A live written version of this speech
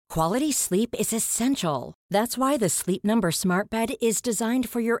Quality sleep is essential. That's why the Sleep Number Smart Bed is designed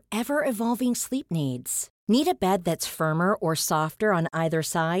for your ever-evolving sleep needs. Need a bed that's firmer or softer on either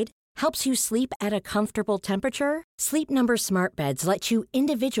side? Helps you sleep at a comfortable temperature? Sleep Number Smart Beds let you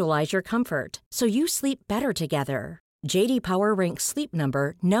individualize your comfort, so you sleep better together. J.D. Power ranks Sleep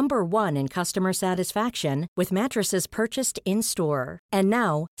Number number 1 in customer satisfaction with mattresses purchased in-store. And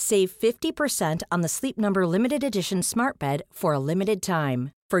now, save 50% on the Sleep Number Limited Edition Smart Bed for a limited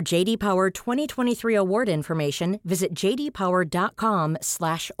time. For J.D. Power 2023 award information, visit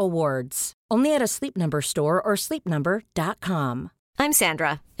jdpower.com/awards. Only at a Sleep Number store or sleepnumber.com. I'm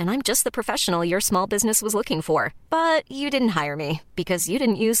Sandra, and I'm just the professional your small business was looking for. But you didn't hire me because you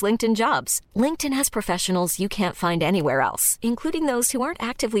didn't use LinkedIn Jobs. LinkedIn has professionals you can't find anywhere else, including those who aren't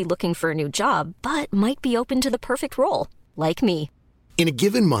actively looking for a new job, but might be open to the perfect role, like me. In a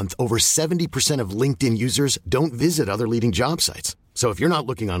given month, over 70% of LinkedIn users don't visit other leading job sites. So if you're not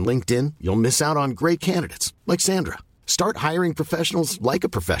looking on LinkedIn, you'll miss out on great candidates like Sandra. Start hiring professionals like a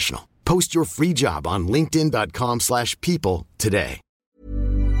professional. Post your free job on linkedin.com/people today.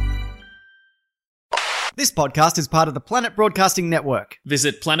 This podcast is part of the Planet Broadcasting Network.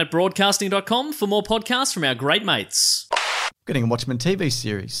 Visit planetbroadcasting.com for more podcasts from our great mates. Getting a Watchmen TV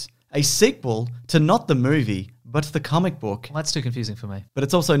series. A sequel to not the movie, but the comic book. Well, that's too confusing for me. But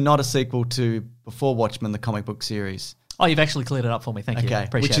it's also not a sequel to Before Watchmen, the comic book series. Oh, you've actually cleared it up for me. Thank you.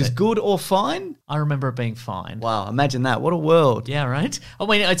 Appreciate which is it. good or fine? I remember it being fine. Wow, imagine that. What a world. Yeah, right? I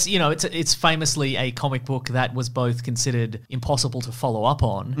mean, it's famously a comic book that was both considered impossible to follow up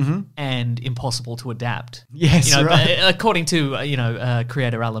on and impossible to adapt. Yes, right. According to,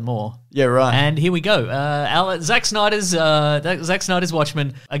 creator Alan Moore. Yeah, right. And here we go. Zack Snyder's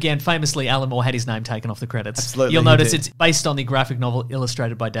Watchmen. Again, famously, Alan Moore had his name taken off the credits. Absolutely. You'll notice it's based on the graphic novel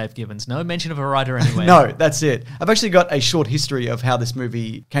illustrated by Dave Gibbons. No mention of a writer anywhere. No, that's it. I've actually got a short history of how this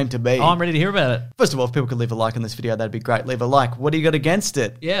movie came to be. Oh, I'm ready to hear about it. First of all, if people could leave a like on this video, that'd be great. Leave a like. What do you got against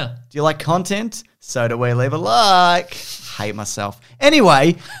it? Yeah. Do you like content? So do we. Leave a like. Hate myself.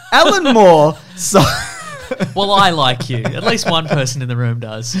 Anyway, Alan Moore... Well, I like you. At least one person in the room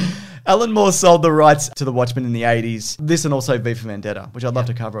does. Alan Moore sold the rights to the Watchmen in the 80s. This and also V for Vendetta, which I'd love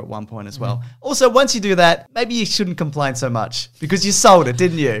to cover at one point as well. Also, once you do that, maybe you shouldn't complain so much because you sold it,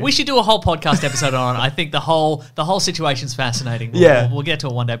 didn't you? We should do a whole podcast episode on it. I think the whole situation's fascinating. We'll get to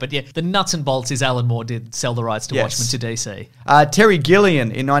it one day. But yeah, the nuts and bolts is Alan Moore did sell the rights to Watchmen to DC. Terry Gilliam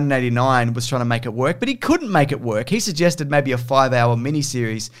in 1989 was trying to make it work, but he couldn't make it work. He suggested maybe a 5-hour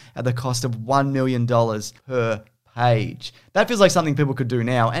miniseries at the cost of $1 million per page. That feels like something people could do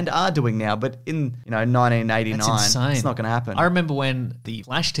now and are doing now, but in 1989, That's insane. It's not going to happen. I remember when the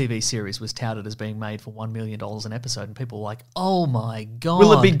Flash TV series was touted as being made for $1 million an episode, and people were like, "Oh my god,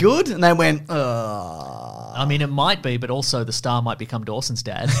 will it be good?" And they went, "Ugh." I mean, it might be, but also the star might become Dawson's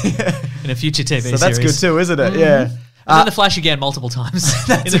dad in a future TV series. So that's good too, isn't it? Yeah. And then the Flash again multiple times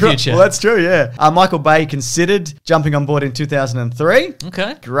in the future. Well, that's true, yeah. Michael Bay considered jumping on board in 2003.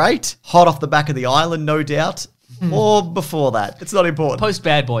 Okay. Great. Hot off the back of The Island, no doubt. Or before that. It's not important. Post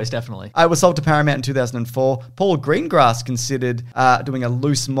Bad Boys, definitely. It was sold to Paramount in 2004. Paul Greengrass considered doing a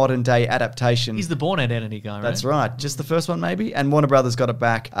loose modern-day adaptation. He's the Bourne Identity guy, right? That's right. Just the first one, maybe? And Warner Brothers got it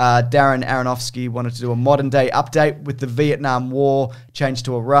back. Darren Aronofsky wanted to do a modern-day update with the Vietnam War, changed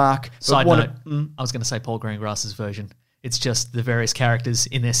to Iraq. Side note, I was going to say Paul Greengrass's version. It's just the various characters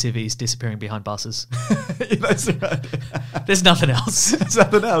in their civvies disappearing behind buses. That's right. There's nothing else. There's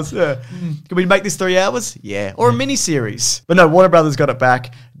nothing else, yeah. Can we make this 3 hours? Yeah. Or a mini-series. But no, Warner Brothers got it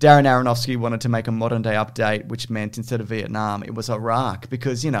back. Darren Aronofsky wanted to make a modern-day update, which meant instead of Vietnam, it was Iraq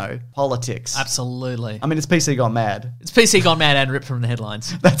because, politics. Absolutely. I mean, it's PC gone mad. It's PC gone mad and ripped from the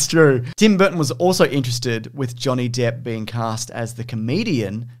headlines. That's true. Tim Burton was also interested with Johnny Depp being cast as the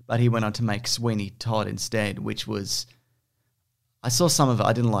comedian, but he went on to make Sweeney Todd instead, which was... I saw some of it.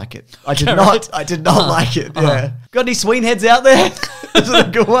 I didn't like it. I did not like it. Yeah. Got any Sween heads out there? Is it a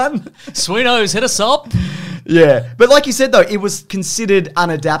good one? Sweenos, hit us up. Yeah. But like you said, though, it was considered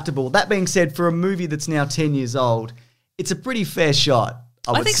unadaptable. That being said, for a movie that's now 10 years old, it's a pretty fair shot.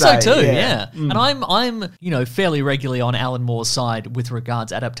 I think so too, yeah. And I'm fairly regularly on Alan Moore's side with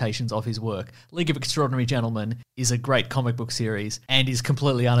regards adaptations of his work. League of Extraordinary Gentlemen is a great comic book series and is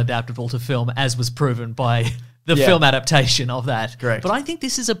completely unadaptable to film, as was proven by the film adaptation of that. Correct. But I think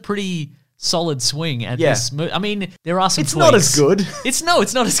this is a pretty solid swing at this movie. I mean, there are some tweaks. It's not as good. It's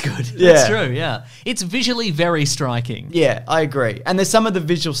not as good. Yeah. That's true, yeah. It's visually very striking. Yeah, I agree. And there's some of the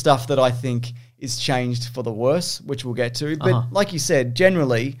visual stuff that I think is changed for the worse, which we'll get to. But like you said,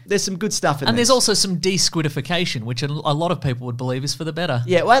 generally, there's some good stuff in there. And there's also some de-squidification, which a lot of people would believe is for the better.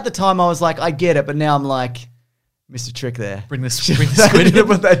 Yeah, well, at the time I was like, I get it, but now I'm like, Missed a trick there. Bring the squid in.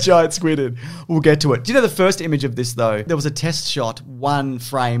 Put that giant squid in. We'll get to it. Do you know the first image of this, though? There was a test shot, one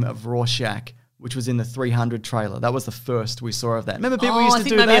frame of Rorschach, which was in the 300 trailer. That was the first we saw of that. Remember people used to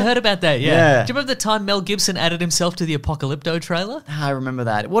do that? I heard about that, Yeah. Do you remember the time Mel Gibson added himself to the Apocalypto trailer? I remember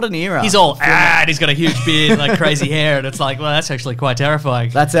that. What an era. He's all, and he's got a huge beard and like crazy hair, and it's like, well, that's actually quite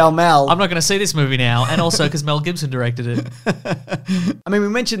terrifying. That's our Mel. I'm not going to see this movie now, and also because Mel Gibson directed it. I mean, we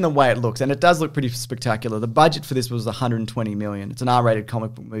mentioned the way it looks, and it does look pretty spectacular. The budget for this was $120 million. It's an R-rated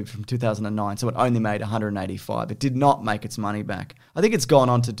comic book movie from 2009, so it only made $185. It did not make its money back. I think it's gone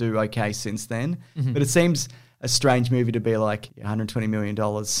on to do okay since then, but it seems a strange movie to be like $120 million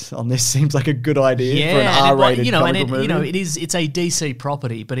on this seems like a good idea for an R-rated comic book movie. It's a DC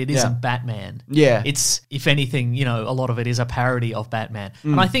property, but it isn't Batman. Yeah. It's, if anything, a lot of it is a parody of Batman.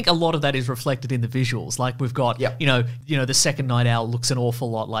 And I think a lot of that is reflected in the visuals. Like we've got, the second Night Owl looks an awful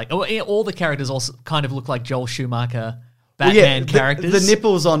lot like, all the characters also kind of look like Joel Schumacher Batman characters. The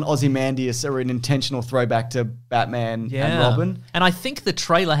nipples on Ozymandias are an intentional throwback to Batman and Robin. And I think the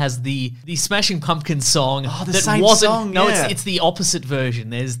trailer has the Smashing Pumpkins song. Oh, the same song. No, it's the opposite version.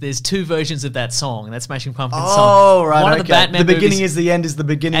 There's two versions of that song. That Smashing Pumpkins song. Oh, right. One of the Batman the beginning movies, is the end is the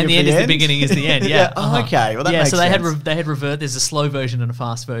beginning and of the end is the beginning is the end. Yeah. Oh, okay. Well, that makes so sense. they had revert. There's a slow version and a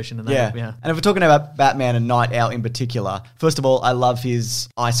fast version. And And if we're talking about Batman and Night Owl in particular, first of all, I love his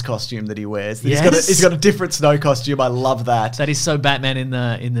ice costume that he wears. Yes. He's got a different snow costume. I love that. That is so Batman in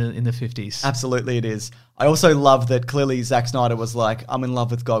the 50s. Absolutely it is. I also love that clearly Zack Snyder was like, I'm in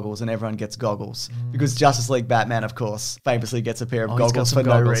love with goggles, and everyone gets goggles. Because Justice League Batman, of course, famously gets a pair of goggles for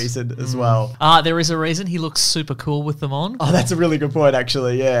no reason as well. There is a reason. He looks super cool with them on. Oh, that's a really good point,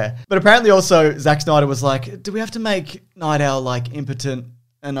 actually, yeah. But apparently also Zack Snyder was like, do we have to make Night Owl like impotent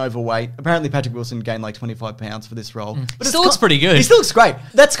and overweight? Apparently Patrick Wilson gained like 25 pounds for this role. But it still looks pretty good. He still looks great.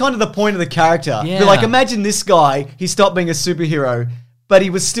 That's kind of the point of the character. Yeah. But like, imagine this guy, he stopped being a superhero, but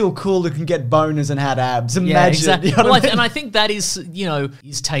he was still cool and can get boners and had abs. Imagine. Yeah, exactly. You know what I mean? And I think that is,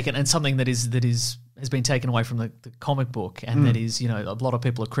 is taken, and something that has been taken away from the comic book, and that is, a lot of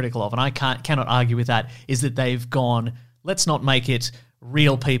people are critical of, and I cannot argue with that, is that they've gone, let's not make it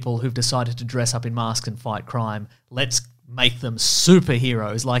real people who've decided to dress up in masks and fight crime. Let's make them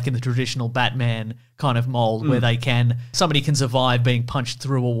superheroes, like in the traditional Batman kind of mold, where somebody can survive being punched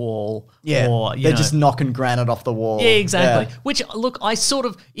through a wall. Yeah, or, they're just knocking granite off the wall. Yeah, exactly. Yeah. Which, look, I sort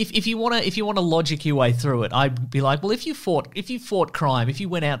of, if you want to logic your way through it, I'd be like, well, if you fought crime, if you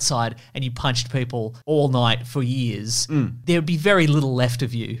went outside and you punched people all night for years, there'd be very little left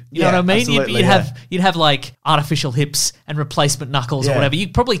of you. You know what I mean? Absolutely, you'd have like artificial hips and replacement knuckles or whatever. You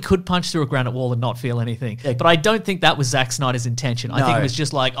probably could punch through a granite wall and not feel anything. Yeah. But I don't think that was Zack Snyder's intention. I think it was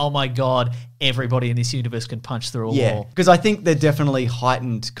just like, oh my God, everybody in this universe can punch through a wall. Because I think they're definitely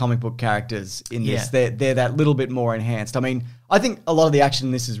heightened comic book characters in this. They're that little bit more enhanced. I mean, I think a lot of the action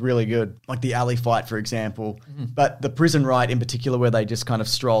in this is really good, like the alley fight, for example. But the prison riot in particular, where they just kind of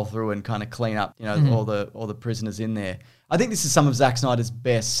stroll through and kind of clean up, all the prisoners in there. I think this is some of Zack Snyder's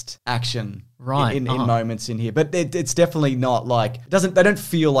best action in moments in here. But it's definitely not like they don't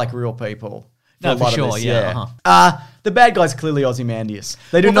feel like real people. No, for sure, The bad guy's clearly Ozymandias.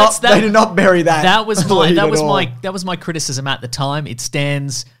 They do not bury that. That was my criticism at the time. It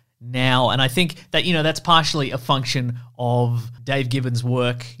stands now, and I think that that's partially a function of Dave Gibbons'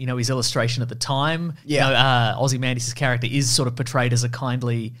 work. His illustration at the time. Yeah, Ozymandias' character is sort of portrayed as a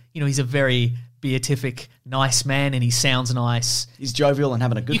kindly. He's a very beatific, nice man, and he sounds nice. He's jovial and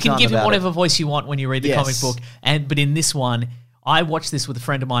having a good time. You can give him whatever it. voice you want when you read the comic book, but in this one, I watched this with a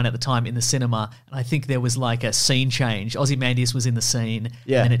friend of mine at the time in the cinema, and I think there was like a scene change. Ozymandias was in the scene, and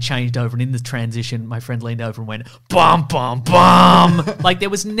then it changed over, and in the transition, my friend leaned over and went, bum, bum, bum. Like, there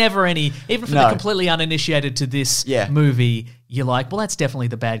was never any, even for the completely uninitiated to this movie, you're like, well, that's definitely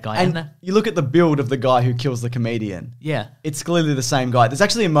the bad guy. And you look at the build of the guy who kills the comedian. Yeah. It's clearly the same guy. There's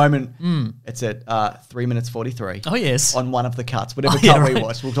actually a moment, it's at 3 minutes 43. Oh, yes. On one of the cuts. Whatever cut we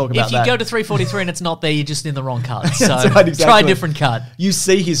watch, we'll talk about that. If you go to 3:43 and it's not there, you're just in the wrong cut. So right, exactly. Try a different cut. You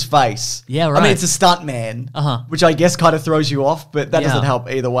see his face. Yeah, right. I mean, it's a stunt man, which I guess kind of throws you off, but that doesn't help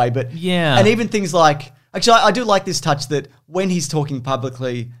either way. But and even things like, actually, I do like this touch that when he's talking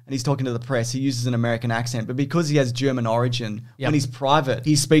publicly and he's talking to the press, he uses an American accent. But because he has German origin, when he's private,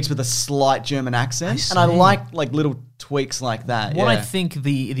 he speaks with a slight German accent. And I like little tweaks like that. What I think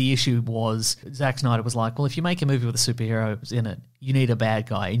the issue was, Zack Snyder was like, well, if you make a movie with a superhero in it, you need a bad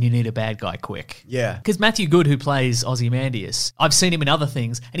guy, and you need a bad guy quick. Yeah. Because Matthew Good, who plays Ozymandias, I've seen him in other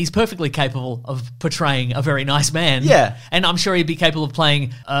things, and he's perfectly capable of portraying a very nice man. Yeah. And I'm sure he'd be capable of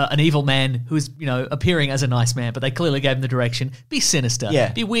playing an evil man who's, appearing as a nice man, but they clearly gave him the direction, be sinister.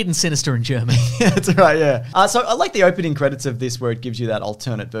 Yeah. Be weird and sinister in German. Yeah, that's right, yeah. So I like the opening credits of this where it gives you that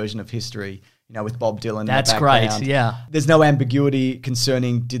alternate version of history, with Bob Dylan in the That's background. great, yeah. There's no ambiguity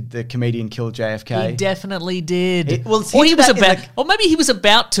concerning did the comedian kill JFK. He definitely did. Or maybe he was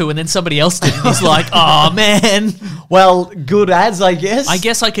about to, and then somebody else did. And he's like, oh man. Well, good ads, I guess. I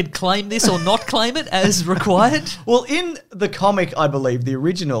guess I could claim this or not claim it as required. Well, in the comic, I believe, the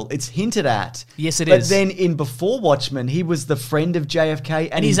original, it's hinted at. Yes, it but is. But then in Before Watchmen, he was the friend of JFK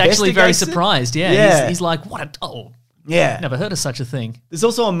and he's actually very investigates it. surprised. Yeah. Yeah. He's like, what a... Yeah. Never heard of such a thing. There's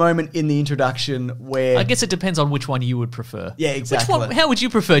also a moment in the introduction where... I guess it depends on which one you would prefer. Yeah, exactly. How would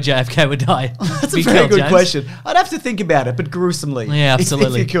you prefer JFK would die? That's a very good question. I'd have to think about it, but gruesomely. Yeah,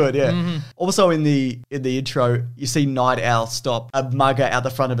 absolutely. If you could, yeah. Mm-hmm. Also in the intro, you see Night Owl stop a mugger out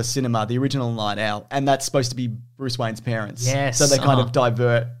the front of a cinema, the original Night Owl, and that's supposed to be Bruce Wayne's parents. Yes. So they kind of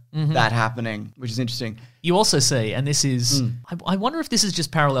divert that happening, which is interesting. You also see, and this is... I wonder if this is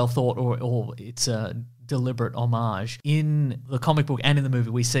just parallel thought or it's a deliberate homage. In the comic book and in the movie,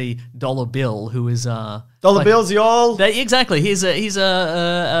 we see Dollar Bill, who is... Dollar Bill's y'all. Exactly. He's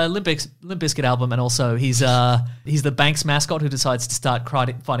a Limp Bizkit album, and also he's the bank's mascot who decides to start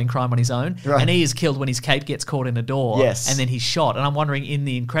fighting crime on his own. Right. And he is killed when his cape gets caught in a door. Yes. And then he's shot. And I'm wondering, in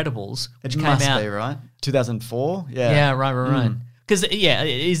The Incredibles, which came out... It must be, right? 2004? Yeah. Yeah, right. Because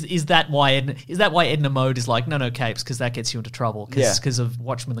is that why Edna Mode is like no capes because that gets you into trouble because of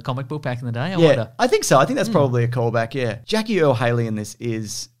Watchmen the comic book back in the day? I wonder. I think so. I think that's probably a callback. Yeah, Jackie Earle Haley in this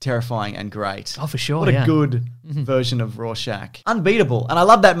is terrifying and great. Oh, for sure. What a good version of Rorschach, unbeatable. And I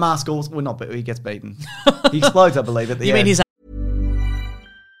love that mask. Also, well, not but he gets beaten. He explodes, I believe, at the end.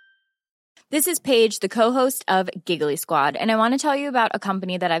 This is Paige, the co-host of Giggly Squad, and I want to tell you about a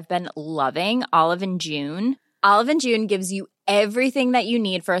company that I've been loving, Olive & June. Olive & June gives you everything that you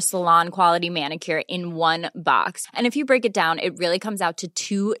need for a salon-quality manicure in one box. And if you break it down, it really comes out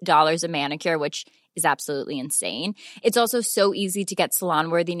to $2 a manicure, which is absolutely insane. It's also so easy to get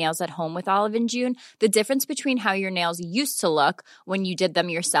salon-worthy nails at home with Olive & June. The difference between how your nails used to look when you did them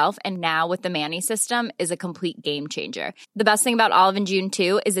yourself and now with the Mani system is a complete game changer. The best thing about Olive & June,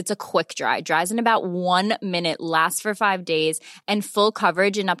 too, is it's a quick dry. Dries in about 1 minute, lasts for 5 days, and full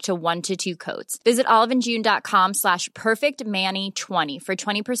coverage in up to 1 to 2 coats. Visit oliveandjune.com/perfectmani20 for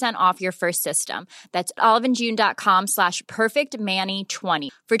 20% off your first system. That's oliveandjune.com/perfectmani20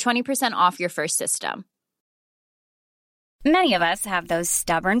 for 20% off your first system. Many of us have those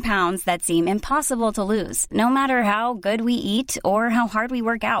stubborn pounds that seem impossible to lose, no matter how good we eat or how hard we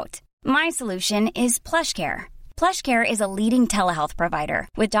work out. My solution is PlushCare. PlushCare is a leading telehealth provider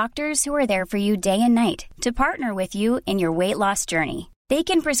with doctors who are there for you day and night to partner with you in your weight loss journey. They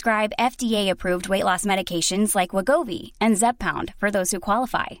can prescribe FDA-approved weight loss medications like Wegovy and Zepbound for those who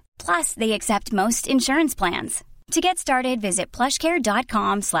qualify. Plus, they accept most insurance plans. To get started, visit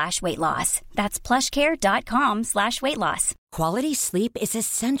plushcare.com/weightloss. That's plushcare.com/weightloss. Quality sleep is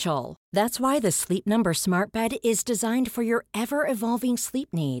essential. That's why the Sleep Number Smart Bed is designed for your ever-evolving sleep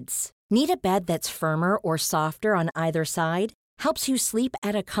needs. Need a bed that's firmer or softer on either side? Helps you sleep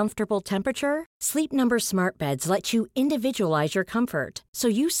at a comfortable temperature? Sleep Number Smart Beds let you individualize your comfort, so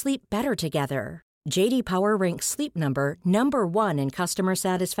you sleep better together. J.D. Power ranks Sleep Number number 1 in customer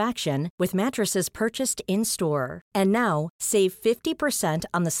satisfaction with mattresses purchased in-store. And now, save 50%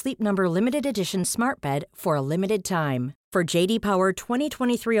 on the Sleep Number Limited Edition Smart Bed for a limited time. For J.D. Power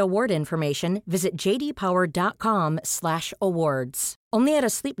 2023 award information, visit jdpower.com/awards. Only at a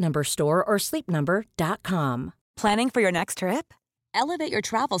Sleep Number store or sleepnumber.com. Planning for your next trip? Elevate your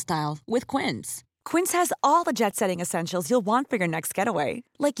travel style with Quince. Quince has all the jet-setting essentials you'll want for your next getaway,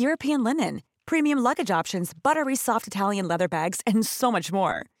 like European linen, premium luggage options, buttery soft Italian leather bags, and so much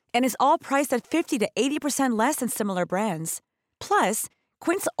more. And is all priced at 50 to 80% less than similar brands. Plus,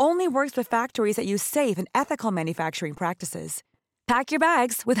 Quince only works with factories that use safe and ethical manufacturing practices. Pack your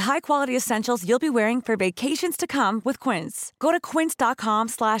bags with high-quality essentials you'll be wearing for vacations to come with Quince. Go to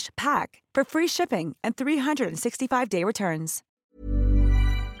quince.com/pack for free shipping and 365-day returns.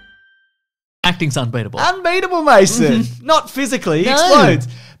 Acting's unbeatable. Unbeatable, Mason. Not physically. He No. explodes.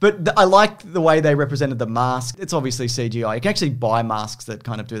 But I like the way they represented the mask. It's obviously CGI. You can actually buy masks that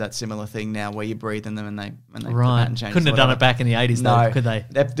kind of do that similar thing now where you breathe in them and they the pattern changes. Couldn't have done it back in the 80s, though, could they?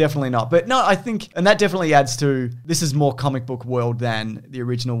 Definitely not. But no, I think, and that definitely adds to, this is more comic book world than the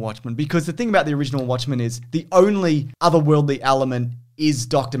original Watchmen. Because the thing about the original Watchmen is the only otherworldly element is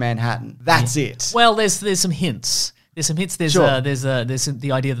Dr. Manhattan. That's it. Well, there's some hints. There's some hints. There's Sure. there's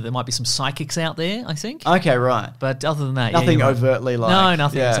the idea that there might be some psychics out there, I think. Okay, right. But other than that, Nothing you're right. overtly like... No,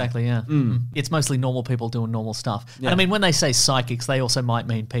 nothing yeah. exactly, yeah. It's mostly normal people doing normal stuff. Yeah. And I mean, when they say psychics, they also might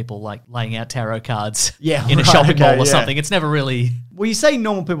mean people like laying out tarot cards Yeah, in a right, shopping okay, mall or yeah. something. It's never really... Well, you say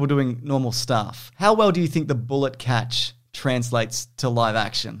normal people doing normal stuff. How well do you think the bullet catch translates to live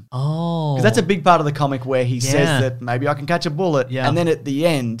action? Oh. Because that's a big part of the comic where he Yeah. says that maybe I can catch a bullet. Yeah. And then at the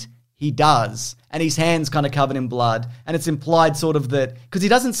end, he does. And his hand's kind of covered in blood. And it's implied sort of that, because he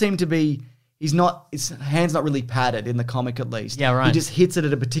doesn't seem to be, his hand's not really padded in the comic at least. Yeah, right. He just hits it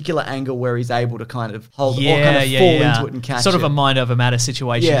at a particular angle where he's able to kind of hold or Yeah, kind of yeah, fall yeah. into it and catch sort it. of a mind over matter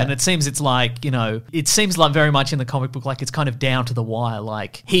situation. Yeah. And it seems it's like, it seems like very much in the comic book, like it's kind of down to the wire.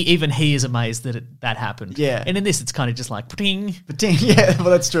 Like he is amazed that that happened. Yeah. And in this, it's kind of just like, ping. But yeah,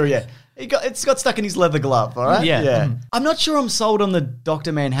 well, that's true, yeah. It's got stuck in his leather glove, all right? Yeah. Mm. I'm not sure I'm sold on the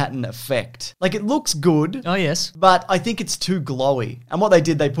Dr. Manhattan effect. Like, it looks good. Oh, yes. But I think it's too glowy. And what they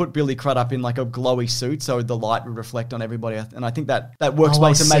did, they put Billy Crudup in like a glowy suit so the light would reflect on everybody. And I think that works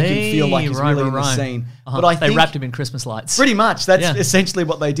well to make him feel like he's really in the scene. Uh-huh. But I they think wrapped him in Christmas lights. pretty much that's Yeah. essentially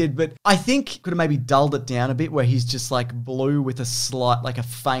what they did. But I think could have maybe dulled it down a bit where he's just like blue with a slight, like a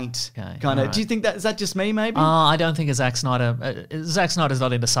faint Okay, kind of. alright. Do you think is that just me maybe? I don't think Zack Snyder's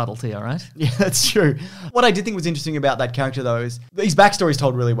not into subtlety, all right? Yeah, that's true. What I did think was interesting about that character, though, is his backstory is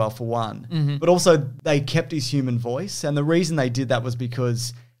told really well, for one. Mm-hmm. But also, they kept his human voice. And the reason they did that was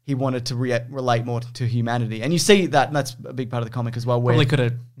because he wanted to relate more to humanity. And you see that, and that's a big part of the comic as well. Where, Probably could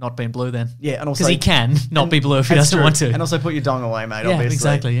have not been blue then. yeah, and also... Because he can not be blue if he That's doesn't true. want to. And also put your dong away, mate, yeah, obviously.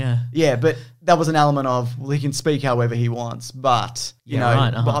 exactly, yeah. Yeah, but that was an element of, well, he can speak however he wants, but, you Yeah, know,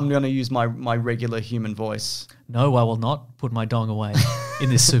 right, uh-huh. but I'm going to use my regular human voice. No, I will not put my dong away in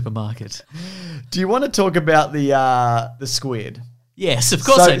this supermarket. Do you want to talk about the squid? Yes, of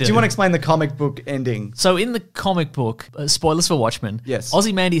course So, I do. do you want to explain the comic book ending? So in the comic book, spoilers for Watchmen, Yes.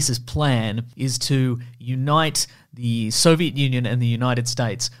 Ozymandias' plan is to unite the Soviet Union and the United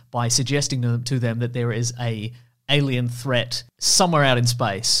States by suggesting to them that there is a alien threat somewhere out in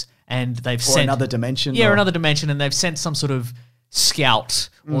space, and they've Or sent another dimension? Yeah, or- another dimension, and they've sent some sort of scout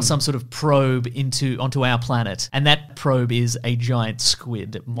or some sort of probe onto our planet, and that probe is a giant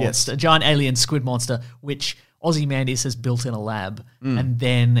squid monster, Yes. a giant alien squid monster, which Ozymandias has built in a lab and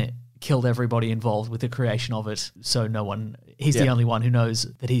then killed everybody involved with the creation of it. So he's the Yeah. only one who knows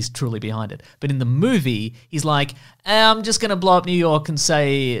that he's truly behind it. But in the movie, he's like, I'm just going to blow up New York and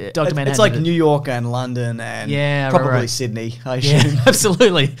say Dr. Manhattan. It's like did it." New York and London and Yeah, right, probably right. Sydney, I Yeah, assume.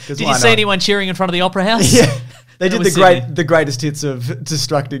 absolutely. Did you why see not? anyone cheering in front of the Opera House? Yeah. They did was the greatest hits of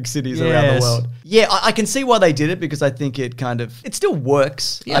destructing cities around the Yes. world. Yeah, I can see why they did it because I think it still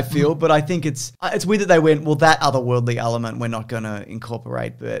works, I feel, but I think it's weird that they went, well, that otherworldly element we're not going to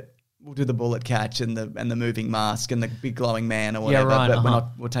incorporate, but we'll do the bullet catch and the moving mask and the big glowing man or whatever, right,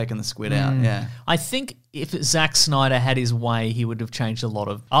 but we're taking the squid out, yeah. I think if Zack Snyder had his way, he would have changed a lot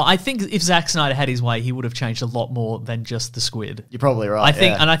of... I think if Zack Snyder had his way, he would have changed a lot more than just the squid. You're probably right, I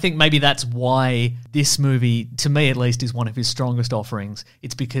think, yeah. and I think maybe that's why this movie, to me at least, is one of his strongest offerings.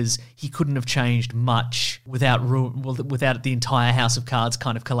 It's because he couldn't have changed much without the entire House of Cards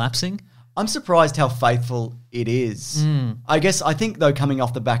kind of collapsing. I'm surprised how faithful it is. I think, though, coming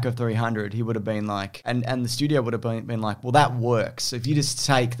off the back of 300, he would have been like, and the studio would have been like, well, that works. So if you just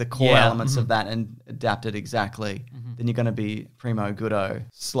take the core elements of that and adapt it exactly, then you're going to be primo goodo,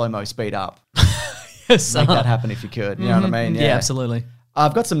 slow-mo speed up. Yes, Make that happen if you could. You know what I mean? Yeah, absolutely.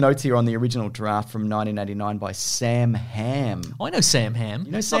 I've got some notes here on the original draft from 1989 by Sam Hamm. I know Sam Hamm.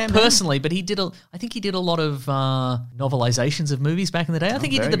 You know Sam Not Hamm? personally, but I think he did a lot of novelizations of movies back in the day. I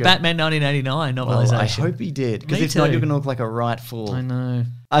think he did very the good. Batman 1989 Well, novelization. I hope he did, because Me if not, too. you're going to look like a right fool. I know.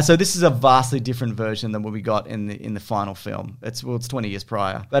 So this is a vastly different version than what we got in the final film. It's 20 years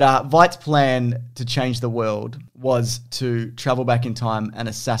prior. But Veight's plan to change the world was to travel back in time and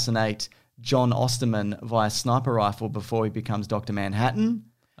assassinate John Osterman via sniper rifle before he becomes Dr. Manhattan.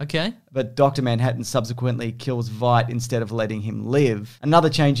 Okay. But Dr. Manhattan subsequently kills Veidt instead of letting him live. Another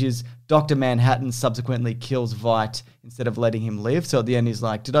change is Dr. Manhattan subsequently kills Veidt instead of letting him live. So at the end he's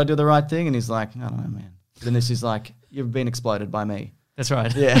like, did I do the right thing? And he's like, I don't know, man. Then this is like, you've been exploded by me. That's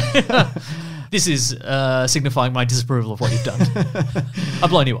right. Yeah. This is signifying my disapproval of what you've done. I've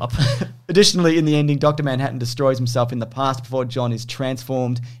blown you up. Additionally, in the ending, Dr. Manhattan destroys himself in the past before John is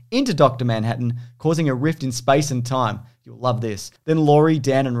transformed into Dr. Manhattan, causing a rift in space and time. You'll love this. Then Laurie,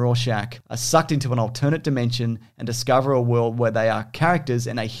 Dan, and Rorschach are sucked into an alternate dimension and discover a world where they are characters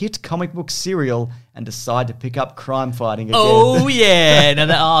in a hit comic book serial and decide to pick up crime fighting again. Oh, yeah. Now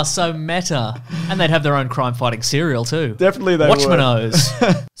they are so meta. And they'd have their own crime fighting serial, too. Definitely they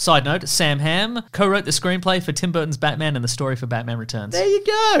Watchmenos. Side note, Sam Hamm co-wrote the screenplay for Tim Burton's Batman and the story for Batman Returns. There you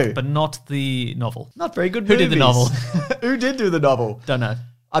go. But not the novel. Not very good Who movies. did the novel? Who did do the novel? Don't know.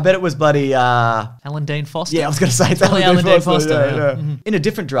 I bet it was bloody... Alan Dean Foster? Yeah, I was going to say it's Alan Dean Foster. Yeah. Mm-hmm. In a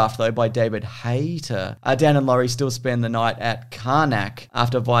different draft, though, by David Hayter, Dan and Laurie still spend the night at Karnak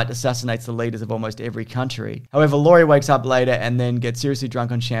after Veidt assassinates the leaders of almost every country. However, Laurie wakes up later and then gets seriously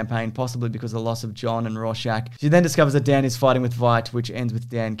drunk on champagne, possibly because of the loss of John and Rorschach. She then discovers that Dan is fighting with Veidt, which ends with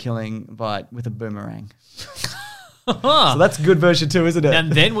Dan killing Veidt with a boomerang. So that's a good version too, isn't it?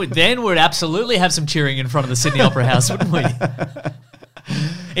 And then we'd absolutely have some cheering in front of the Sydney Opera House, wouldn't we?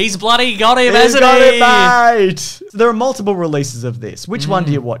 He's bloody got him, hasn't he? Mate. So there are multiple releases of this. Which one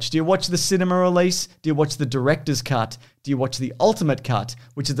do you watch? Do you watch the cinema release? Do you watch the director's cut? Do you watch the ultimate cut,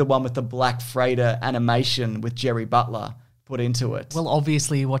 which is the one with the Black Freighter animation with Jerry Butler put into it? Well,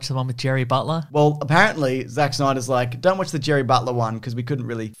 obviously you watch the one with Jerry Butler. Well, apparently Zack Snyder's like, don't watch the Jerry Butler one because we couldn't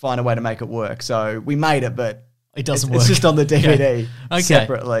really find a way to make it work. So we made it, but it doesn't work. It's just on the DVD okay.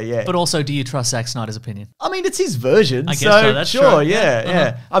 separately, yeah. But also, do you trust Zack Snyder's opinion? I mean, it's his version, I guess so. That's sure, true. yeah.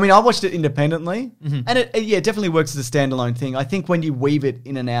 Uh-huh. I mean, I watched it independently, and it definitely works as a standalone thing. I think when you weave it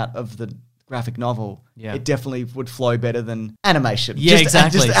in and out of the graphic novel, it definitely would flow better than animation. Yeah,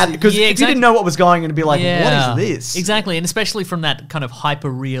 exactly. Because if you didn't know what was going on, it'd be like, what is this? Exactly, and especially from that kind of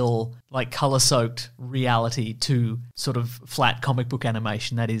hyper-real, like colour-soaked reality to sort of flat comic book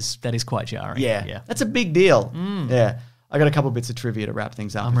animation, that is quite jarring. Yeah. That's a big deal. Yeah. I got a couple bits of trivia to wrap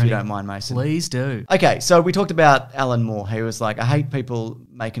things up, if you don't mind, Mason. Please do. Okay, so we talked about Alan Moore. He was like, I hate people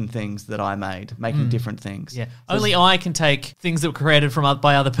making things that I made, making different things. Yeah. Only I can take things that were created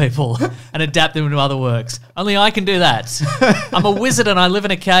by other people and adapt them into other works. Only I can do that. I'm a wizard and I live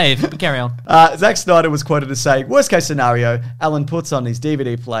in a cave. But carry on. Zack Snyder was quoted as saying, worst case scenario, Alan puts on his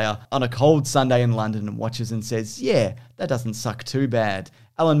DVD player on a cold Sunday in London and watches and says, yeah, that doesn't suck too bad.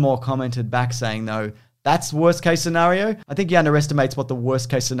 Alan Moore commented back saying, though, that's worst case scenario. I think he underestimates what the worst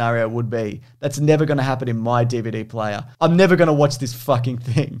case scenario would be. That's never going to happen in my DVD player. I'm never going to watch this fucking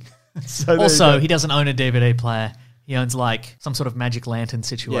thing. So also, he doesn't own a DVD player. He owns like some sort of magic lantern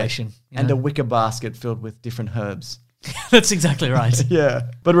situation. Yeah. And a wicker basket filled with different herbs. That's exactly right. Yeah.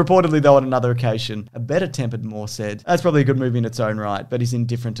 But reportedly, though, on another occasion, a better-tempered Moore said, that's probably a good movie in its own right, but he's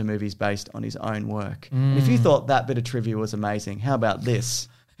indifferent to movies based on his own work. And if you thought that bit of trivia was amazing, how about this?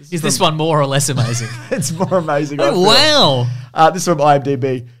 Is this one more or less amazing? It's more amazing. Oh, wow. This is from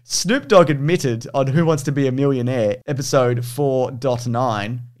IMDb. Snoop Dogg admitted on Who Wants to Be a Millionaire, episode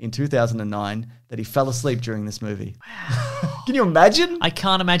 4.9 in 2009, that he fell asleep during this movie. Wow. Can you imagine? I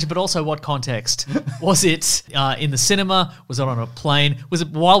can't imagine, but also what context? Was it in the cinema? Was it on a plane? Was it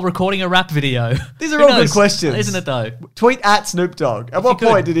while recording a rap video? These are all good questions. Isn't it, though? Tweet at Snoop Dogg. At what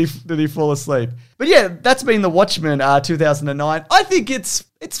point did he fall asleep? But yeah, that's been the Watchmen 2009. I think it's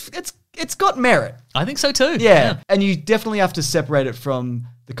got merit. I think so too. Yeah. And you definitely have to separate it from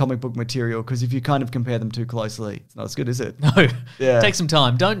the comic book material, because if you kind of compare them too closely, it's not as good, is it? No. Yeah. Take some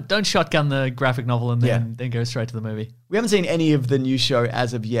time. Don't shotgun the graphic novel and then go straight to the movie. We haven't seen any of the new show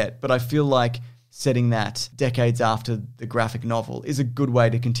as of yet, but I feel like setting that decades after the graphic novel is a good way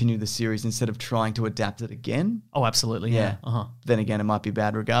to continue the series instead of trying to adapt it again. Oh, absolutely. Yeah. Uh-huh. Then again, it might be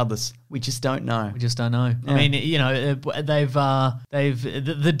bad regardless. We just don't know. Yeah. I mean,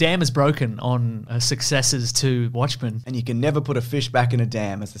 the dam is broken on successors to Watchmen. And you can never put a fish back in a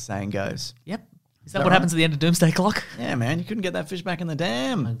dam, as the saying goes. Yep. Is that what happens at the end of Doomsday Clock? Yeah, man. You couldn't get that fish back in the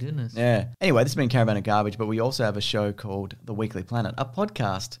dam. My goodness. Yeah. Anyway, this has been Caravan of Garbage, but we also have a show called The Weekly Planet, a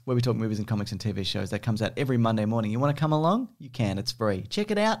podcast where we talk movies and comics and TV shows that comes out every Monday morning. You want to come along? You can. It's free. Check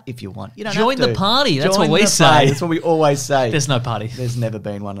it out if you want. You don't Join have to. the party. That's Join what we the say. Party. That's what we always say. There's no party. There's never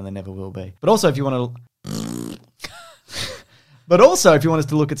been one and there never will be. But also, if you want to... But also, if you want us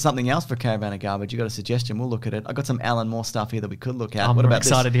to look at something else for Caravan of Garbage, you got a suggestion, we'll look at it. I got some Alan Moore stuff here that we could look at. I'm what about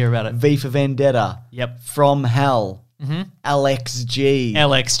excited to hear about it. V for Vendetta. Yep. From Hell. Mm-hmm. LXG.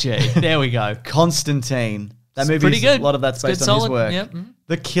 LXG. There we go. Constantine. That movie pretty good. A lot of that's based on his work. Yep. Mm-hmm.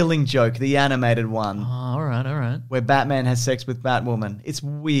 The Killing Joke, the animated one. Oh, all right. Where Batman has sex with Batwoman. It's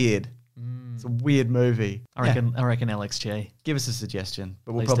weird. It's a weird movie. I reckon LXG. Give us a suggestion,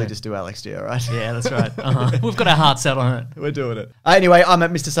 but we'll Please probably do. just do LXG, all right? Yeah, that's right. We've got our hearts set on it. We're doing it. Anyway, I'm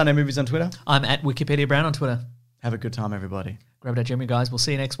at Mr. Sunday Movies on Twitter. I'm at Wikipedia Brown on Twitter. Have a good time, everybody. Grab that Jimmy, guys. We'll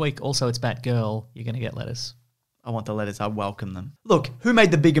see you next week. Also, it's Batgirl. You're going to get letters. I want the letters. I welcome them. Look, who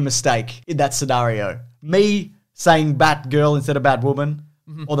made the bigger mistake in that scenario? Me saying Batgirl instead of Batwoman,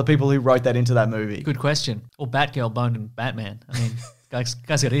 or the people who wrote that into that movie? Good question. Or Batgirl boned and Batman. I mean, guy's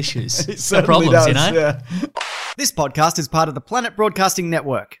got issues. It Got certainly problems, does, you know? yeah. This podcast is part of the Planet Broadcasting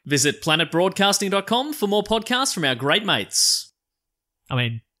Network. Visit planetbroadcasting.com for more podcasts from our great mates. I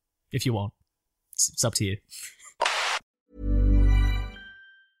mean, if you want. It's up to you.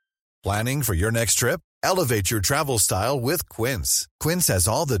 Planning for your next trip? Elevate your travel style with Quince. Quince has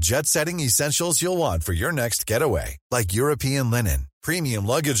all the jet-setting essentials you'll want for your next getaway, like European linen, premium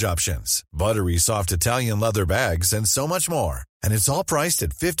luggage options, buttery soft Italian leather bags, and so much more. And it's all priced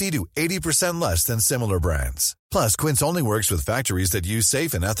at 50 to 80% less than similar brands. Plus, Quince only works with factories that use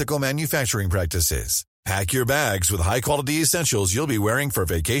safe and ethical manufacturing practices. Pack your bags with high-quality essentials you'll be wearing for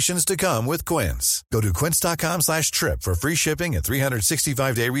vacations to come with Quince. Go to quince.com/trip for free shipping and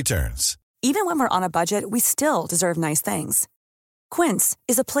 365-day returns. Even when we're on a budget, we still deserve nice things. Quince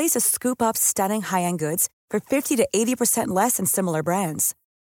is a place to scoop up stunning high-end goods for 50 to 80% less than similar brands.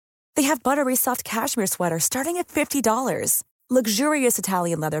 They have buttery soft cashmere sweaters starting at $50, luxurious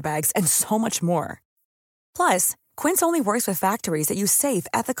Italian leather bags, and so much more. Plus, Quince only works with factories that use safe,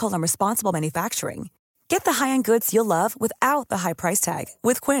 ethical, and responsible manufacturing. Get the high-end goods you'll love without the high price tag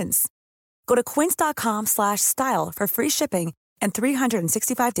with Quince. Go to quince.com/style for free shipping and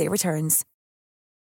 365-day returns.